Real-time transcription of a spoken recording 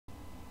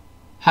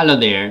Hello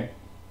there.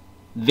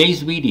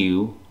 This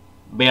video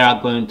we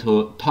are going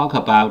to talk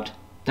about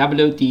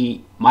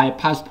WD My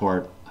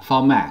Passport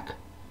for Mac,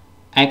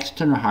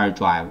 external hard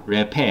drive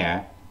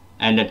repair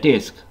and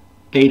disk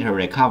data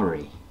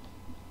recovery.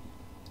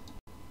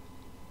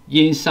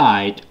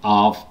 Inside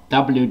of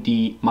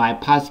WD My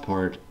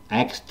Passport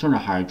external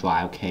hard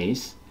drive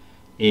case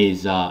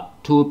is a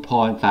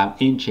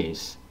 2.5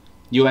 inches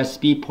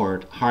USB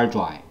port hard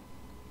drive.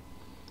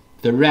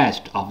 The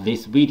rest of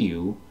this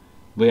video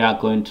we are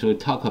going to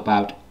talk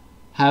about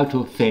how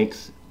to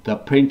fix the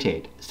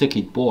printed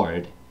circuit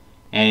board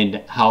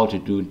and how to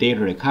do data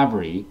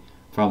recovery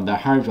from the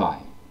hard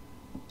drive.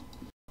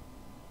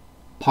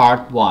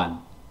 Part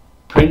 1.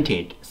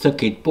 Printed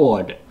circuit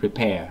board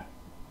repair.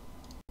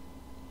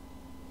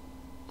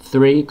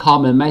 3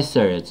 common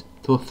methods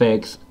to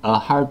fix a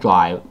hard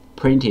drive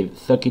printed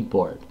circuit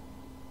board.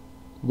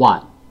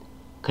 1.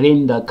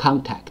 Clean the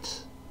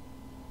contacts.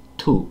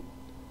 2.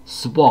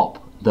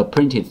 Swap the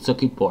printed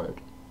circuit board.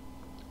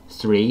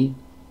 3.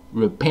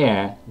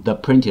 Repair the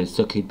printed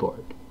circuit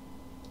board.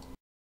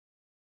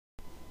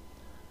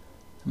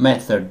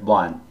 Method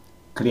 1.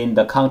 Clean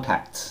the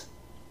contacts.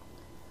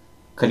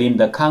 Clean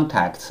the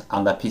contacts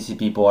on the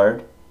PCB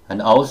board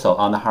and also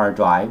on the hard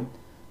drive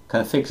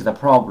can fix the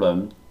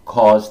problem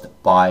caused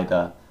by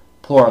the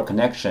poor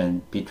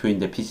connection between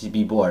the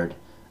PCB board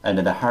and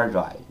the hard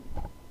drive.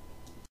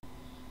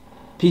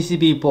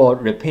 PCB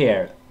board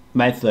repair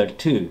method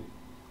 2.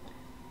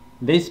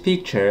 This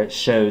picture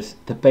shows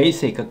the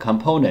basic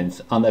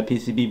components on the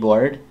PCB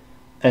board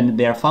and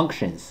their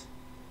functions.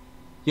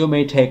 You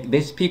may take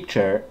this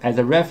picture as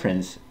a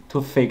reference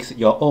to fix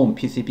your own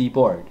PCB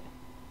board.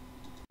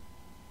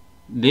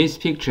 This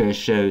picture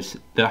shows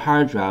the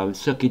hard drive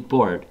circuit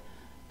board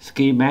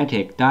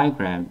schematic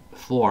diagram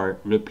for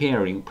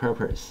repairing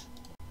purpose.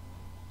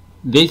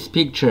 This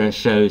picture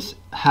shows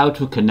how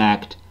to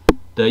connect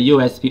the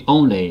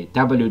USB-only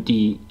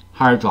WD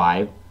hard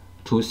drive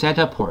to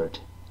SATA port.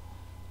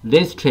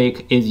 This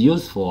trick is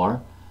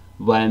useful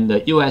when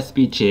the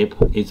USB chip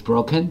is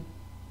broken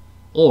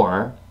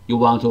or you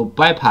want to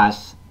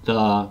bypass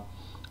the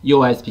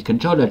USB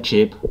controller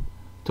chip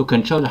to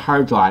control the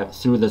hard drive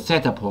through the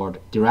SATA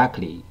port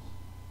directly.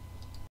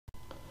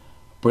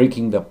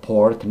 Breaking the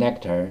port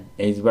connector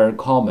is very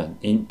common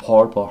in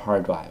portable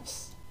hard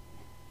drives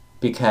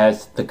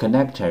because the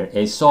connector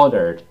is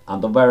soldered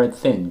on the very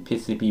thin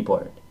PCB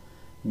board.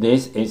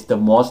 This is the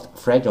most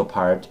fragile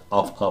part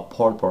of a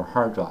portable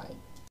hard drive.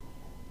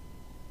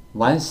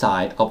 One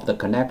side of the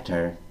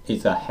connector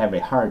is a heavy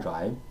hard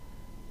drive,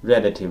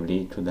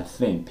 relatively to the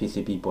thin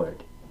PCB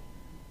board.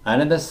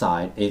 Another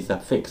side is a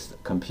fixed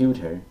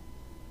computer.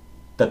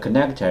 The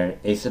connector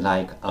is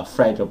like a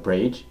fragile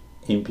bridge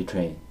in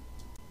between.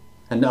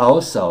 And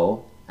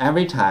also,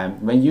 every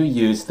time when you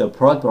use the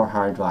portable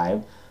hard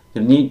drive,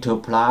 you need to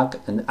plug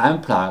and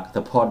unplug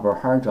the portable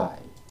hard drive.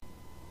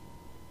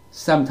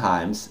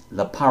 Sometimes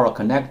the power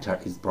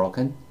connector is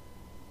broken,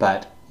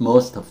 but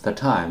most of the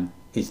time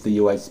the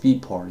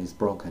USB port is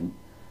broken,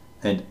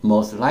 and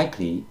most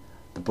likely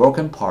the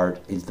broken part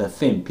is the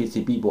thin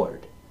PCB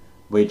board,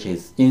 which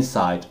is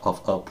inside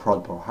of a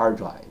portable hard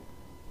drive.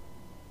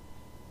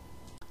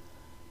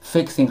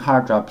 Fixing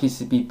hard drive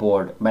PCB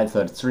board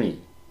method 3.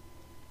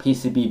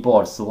 PCB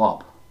board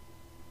swap.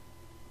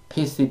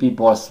 PCB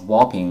board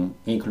swapping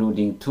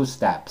including 2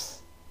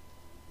 steps.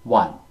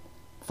 1.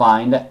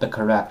 Find the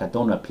correct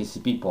donor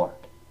PCB board.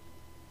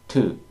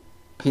 2.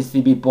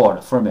 PCB board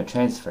firmware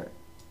transfer.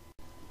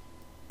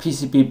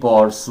 PCB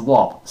board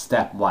swap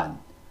step 1.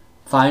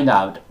 Find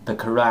out the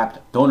correct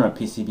donor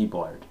PCB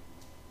board.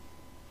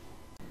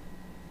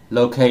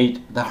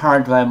 Locate the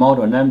hard drive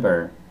model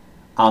number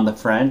on the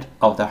front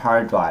of the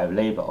hard drive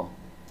label.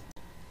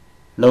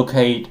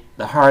 Locate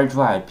the hard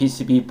drive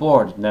PCB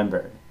board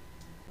number.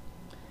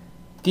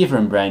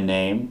 Different brand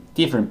name,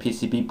 different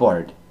PCB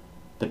board.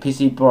 The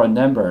PCB board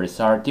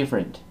numbers are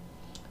different.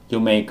 You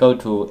may go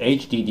to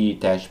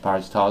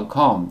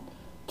hddparts.com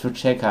to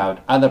check out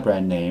other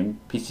brand name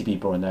PCB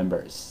board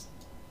numbers.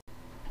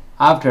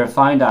 After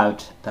find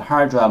out the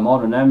hard drive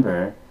model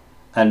number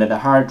and the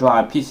hard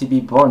drive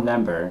PCB board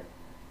number,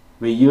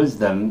 we use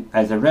them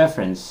as a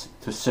reference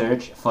to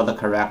search for the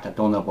correct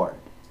donor board.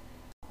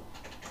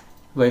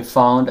 We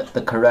found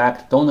the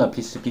correct donor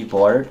PCB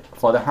board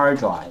for the hard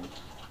drive,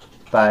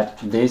 but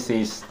this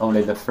is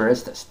only the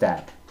first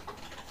step.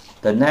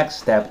 The next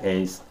step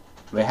is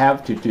we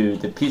have to do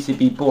the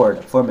PCB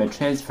board firmware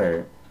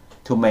transfer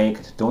to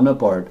make the donor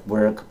board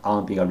work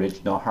on the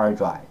original hard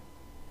drive.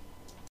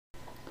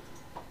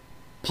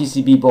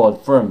 PCB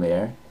board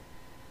firmware.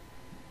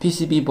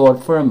 PCB board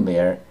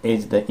firmware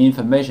is the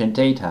information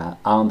data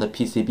on the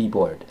PCB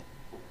board.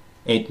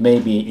 It may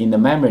be in the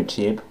memory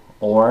chip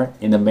or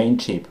in the main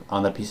chip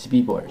on the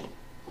PCB board.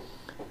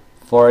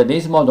 For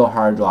this model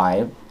hard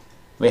drive,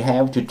 we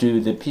have to do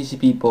the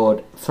PCB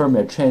board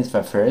firmware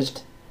transfer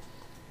first,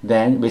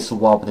 then we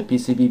swap the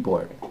PCB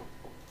board.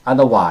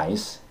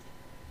 Otherwise,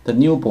 the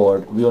new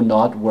board will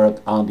not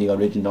work on the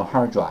original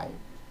hard drive.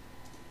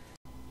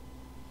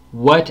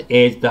 What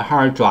is the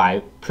hard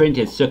drive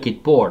printed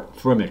circuit board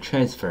firmware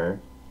transfer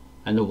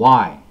and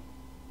why?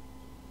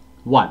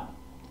 1.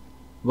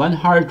 One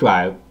hard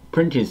drive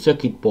printed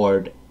circuit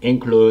board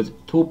includes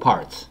two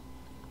parts,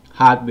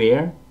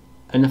 hardware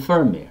and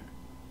firmware.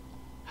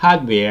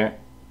 Hardware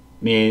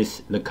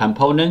means the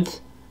components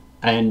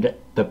and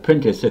the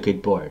printed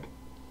circuit board.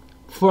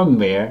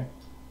 Firmware,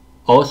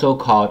 also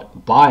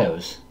called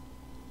BIOS,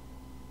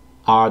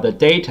 are the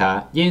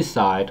data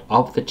inside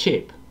of the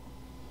chip.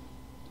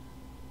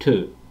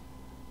 2.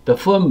 The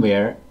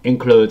firmware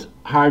includes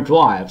hard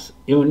drive's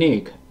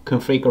unique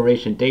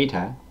configuration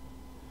data.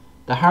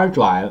 The hard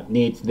drive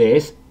needs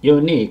this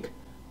unique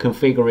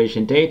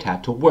configuration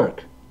data to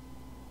work.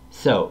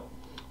 So,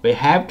 we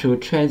have to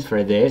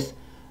transfer this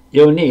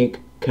unique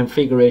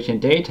configuration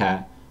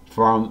data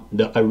from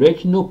the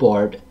original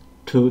board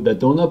to the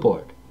donor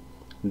board.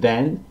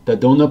 Then the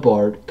donor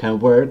board can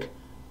work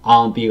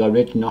on the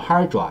original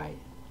hard drive.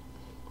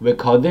 We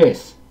call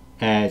this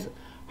as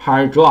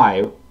hard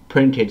drive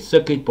printed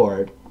circuit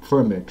board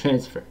firmware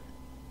transfer.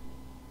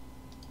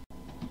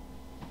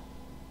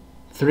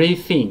 3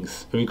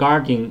 things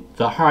regarding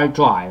the hard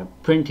drive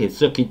printed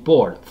circuit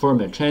board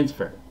firmware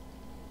transfer.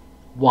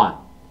 1.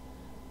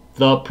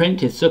 The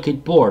printed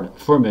circuit board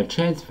firmware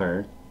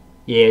transfer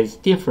is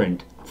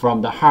different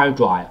from the hard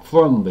drive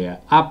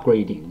firmware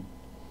upgrading.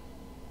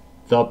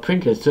 The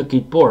printed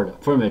circuit board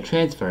firmware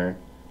transfer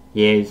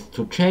is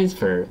to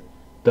transfer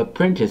the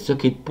printed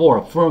circuit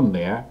board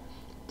firmware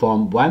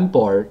from one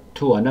board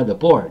to another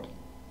board.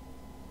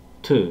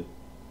 2.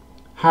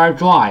 Hard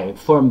drive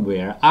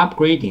firmware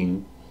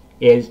upgrading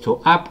is to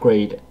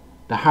upgrade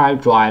the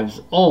hard drive's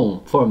own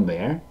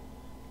firmware.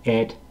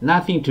 It has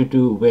nothing to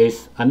do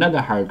with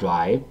another hard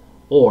drive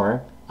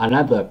or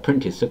another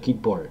printed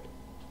circuit board.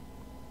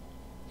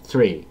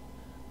 3.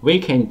 We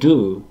can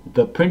do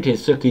the printed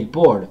circuit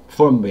board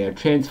firmware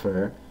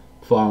transfer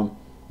from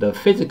the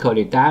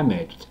physically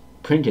damaged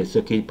printed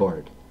circuit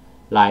board,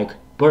 like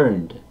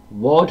burned,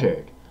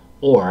 watered,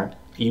 or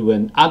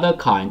even other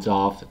kinds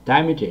of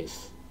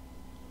damages.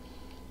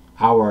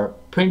 Our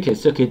printed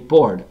circuit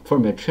board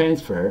firmware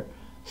transfer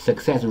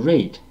success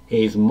rate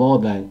is more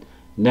than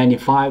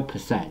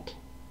 95%.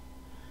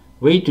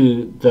 We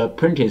do the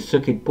printed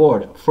circuit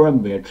board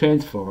firmware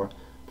transfer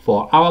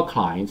for our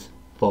clients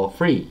for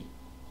free.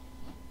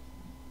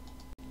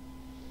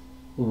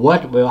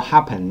 What will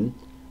happen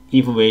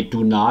if we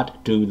do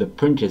not do the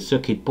printed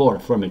circuit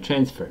board firmware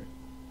transfer?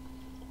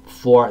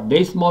 For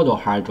this model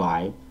hard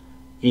drive,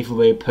 if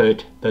we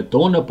put the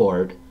donor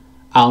board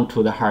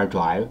onto the hard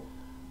drive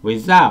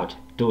without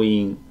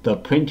doing the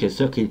printed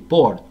circuit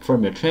board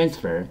firmware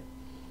transfer,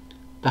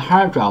 the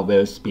hard drive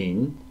will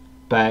spin,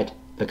 but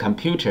the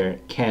computer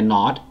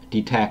cannot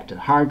detect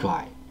the hard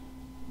drive.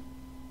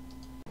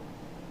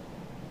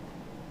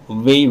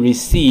 We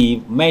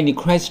receive many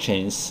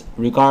questions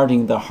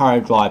regarding the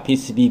hard drive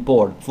PCB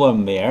board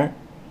firmware,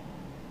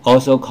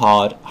 also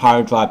called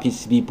hard drive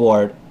PCB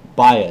board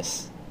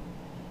BIOS,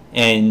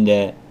 and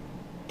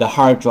the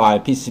hard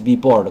drive PCB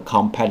board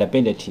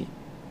compatibility.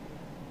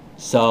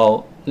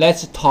 So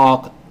let's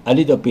talk a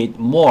little bit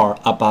more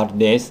about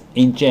this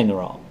in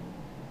general.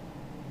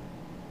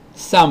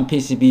 Some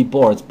PCB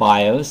boards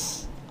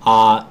BIOS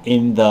are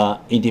in the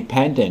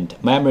independent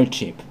memory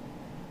chip,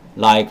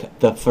 like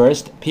the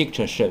first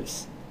picture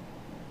shows.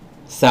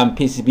 Some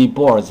PCB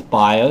boards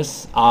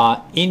BIOS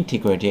are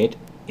integrated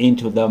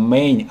into the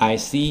main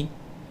IC,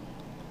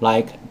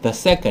 like the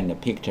second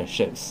picture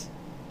shows.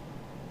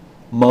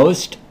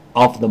 Most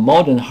of the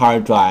modern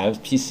hard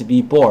drive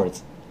PCB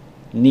boards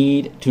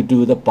need to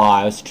do the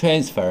BIOS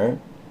transfer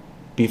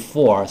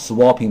before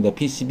swapping the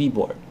PCB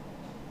board.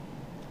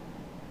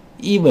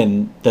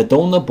 Even the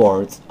donor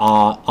boards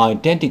are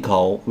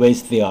identical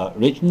with the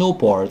original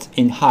boards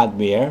in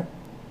hardware.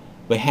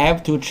 We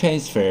have to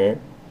transfer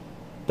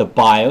the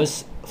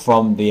BIOS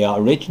from the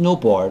original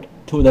board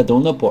to the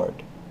donor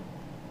board.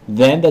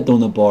 Then the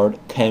donor board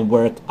can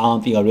work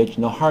on the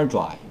original hard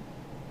drive.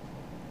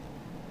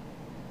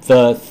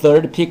 The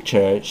third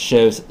picture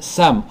shows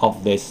some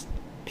of these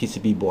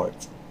PCB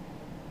boards.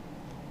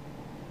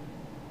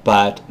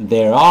 But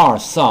there are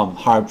some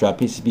hard drive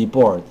PCB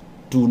boards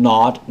do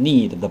not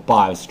need the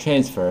BIOS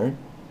transfer.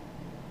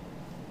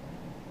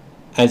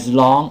 As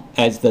long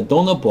as the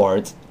donor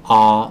boards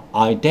are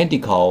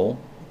identical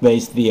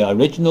with the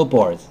original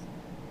boards,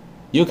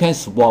 you can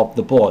swap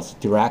the boards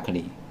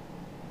directly.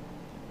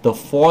 The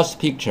fourth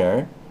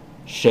picture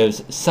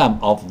shows some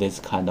of these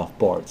kind of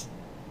boards.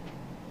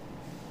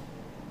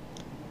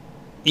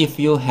 If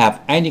you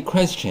have any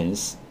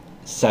questions,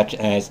 such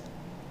as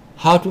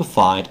how to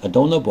find a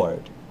donor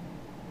board,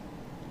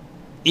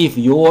 if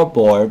your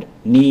board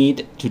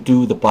need to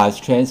do the BIOS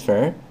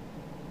transfer,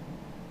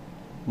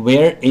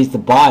 where is the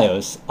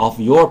BIOS of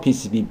your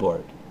PCB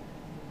board,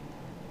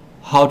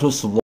 how to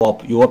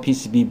swap your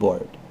PCB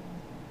board,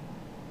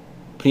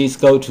 please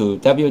go to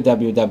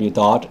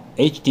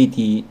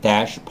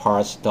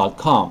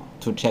www.hdd-parts.com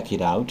to check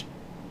it out,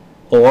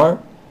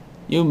 or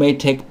you may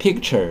take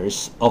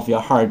pictures of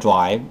your hard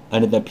drive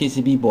and the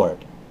PCB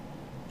board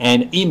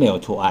and email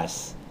to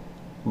us.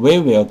 We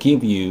will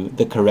give you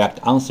the correct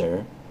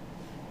answer.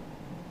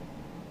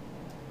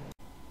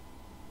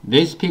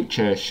 This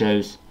picture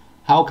shows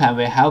how can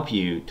we help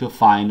you to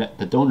find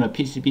the donor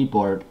PCB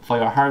board for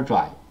your hard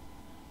drive.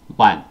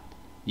 1.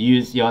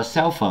 Use your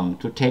cell phone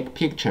to take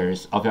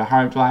pictures of your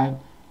hard drive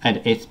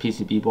and its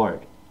PCB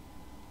board.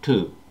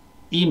 2.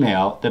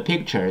 Email the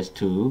pictures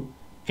to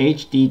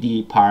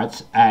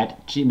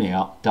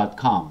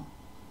hddparts@gmail.com.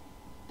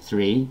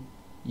 3.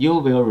 You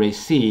will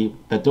receive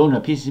the donor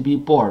PCB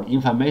board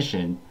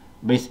information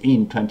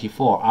within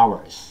 24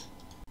 hours.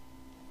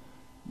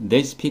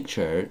 This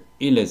picture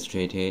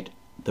illustrated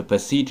the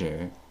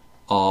procedure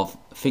of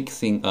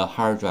fixing a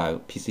hard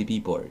drive PCB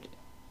board.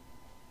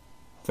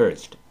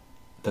 First,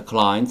 the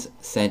clients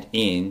sent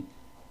in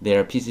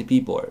their PCB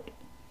board.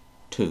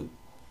 2.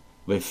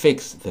 We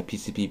fix the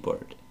PCB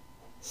board.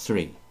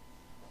 3.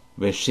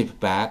 We ship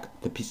back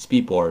the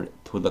PCB board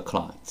to the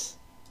clients.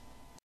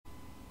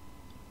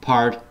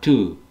 Part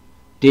 2.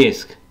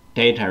 Disk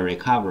Data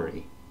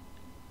Recovery.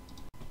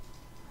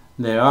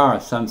 There are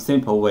some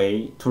simple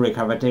ways to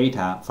recover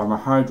data from a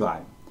hard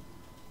drive.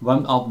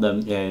 One of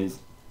them is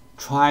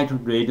try to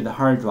read the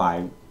hard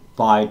drive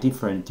by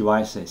different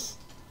devices,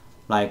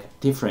 like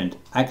different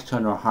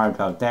external hard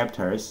drive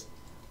adapters,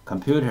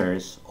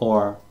 computers,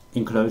 or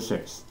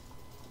enclosures.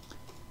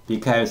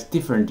 Because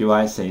different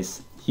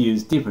devices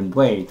use different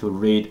ways to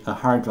read a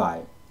hard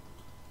drive,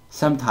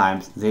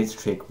 sometimes this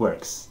trick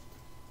works.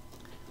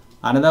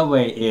 Another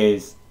way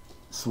is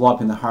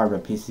swapping the hard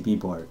drive PCB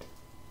board.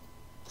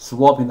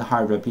 Swapping the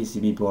hard drive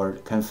PCB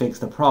board can fix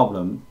the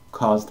problem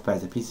caused by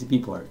the PCB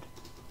board.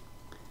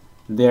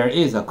 There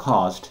is a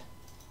cost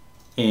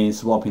in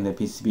swapping the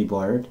PCB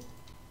board,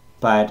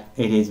 but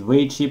it is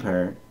way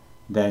cheaper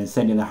than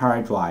sending the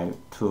hard drive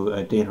to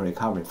a data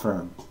recovery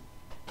firm.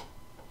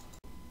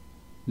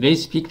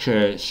 This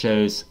picture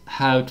shows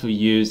how to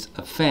use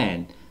a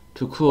fan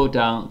to cool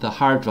down the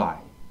hard drive.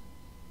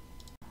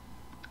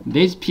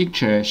 This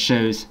picture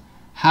shows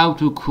how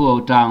to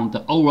cool down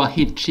the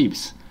overheat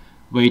chips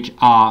which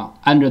are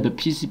under the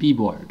PCB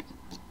board.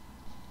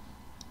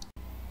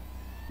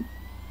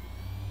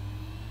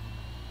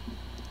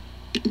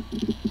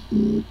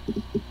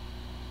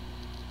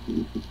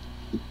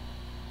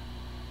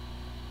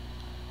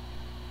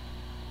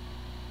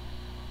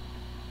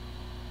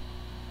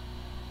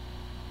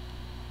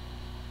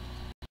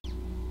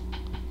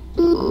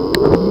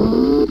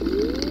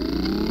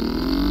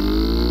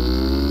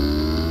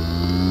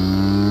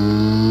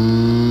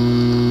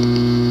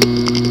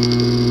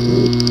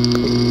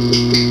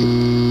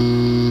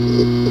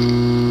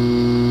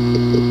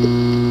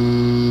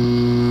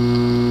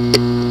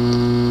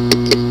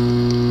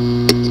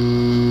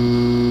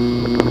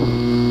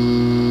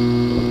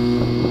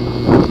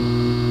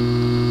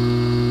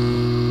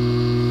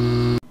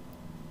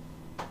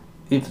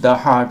 If the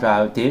hard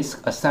drive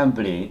disk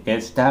assembly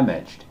is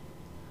damaged,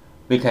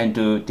 we can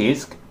do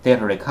disk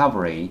data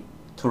recovery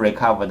to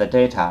recover the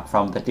data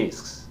from the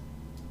disks.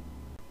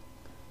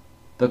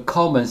 The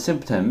common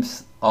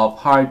symptoms of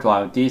hard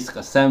drive disk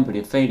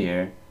assembly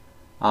failure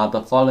are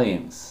the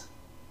following.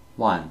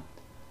 1.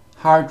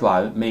 Hard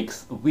drive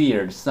makes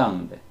weird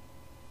sound.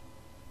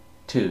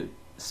 2.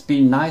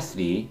 Spin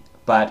nicely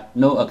but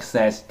no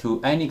access to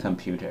any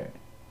computer.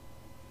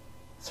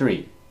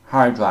 3.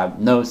 Hard drive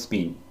no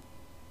spin.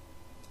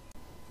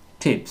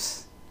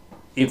 Tips: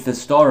 if the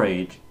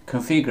storage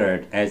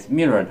configured as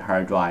mirrored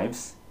hard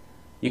drives,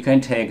 you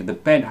can take the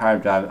bad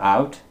hard drive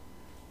out,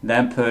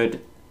 then put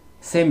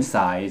same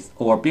size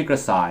or bigger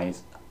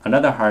size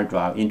another hard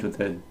drive into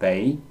the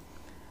bay,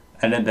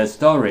 and then the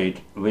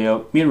storage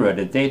will mirror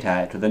the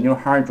data to the new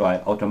hard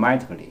drive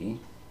automatically.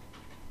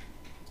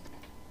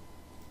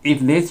 If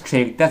this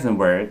trick doesn't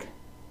work,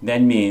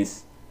 that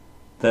means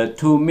the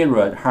two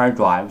mirrored hard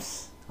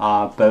drives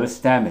are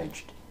both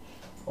damaged,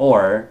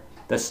 or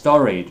the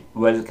storage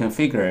was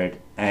configured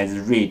as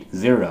read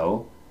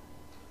 0.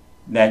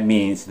 That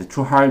means the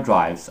two hard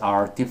drives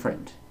are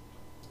different.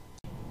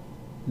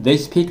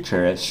 This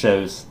picture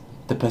shows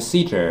the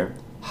procedure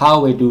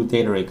how we do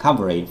data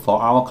recovery for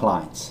our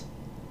clients.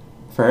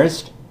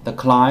 First, the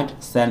client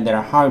sends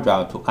their hard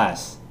drive to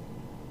us.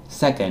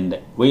 Second,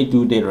 we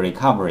do data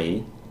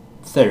recovery.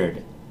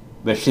 Third,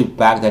 we ship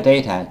back the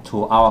data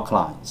to our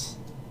clients.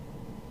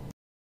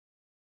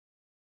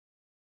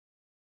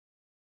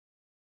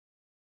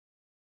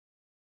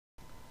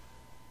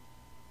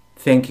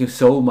 Thank you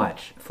so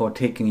much for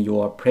taking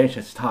your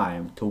precious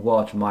time to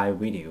watch my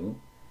video.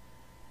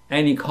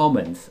 Any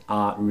comments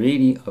are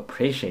really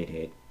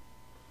appreciated.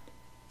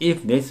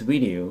 If this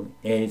video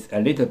is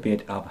a little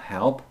bit of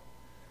help,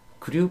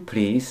 could you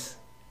please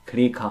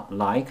click on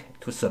like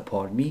to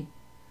support me?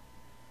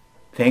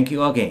 Thank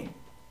you again.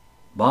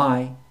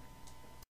 Bye.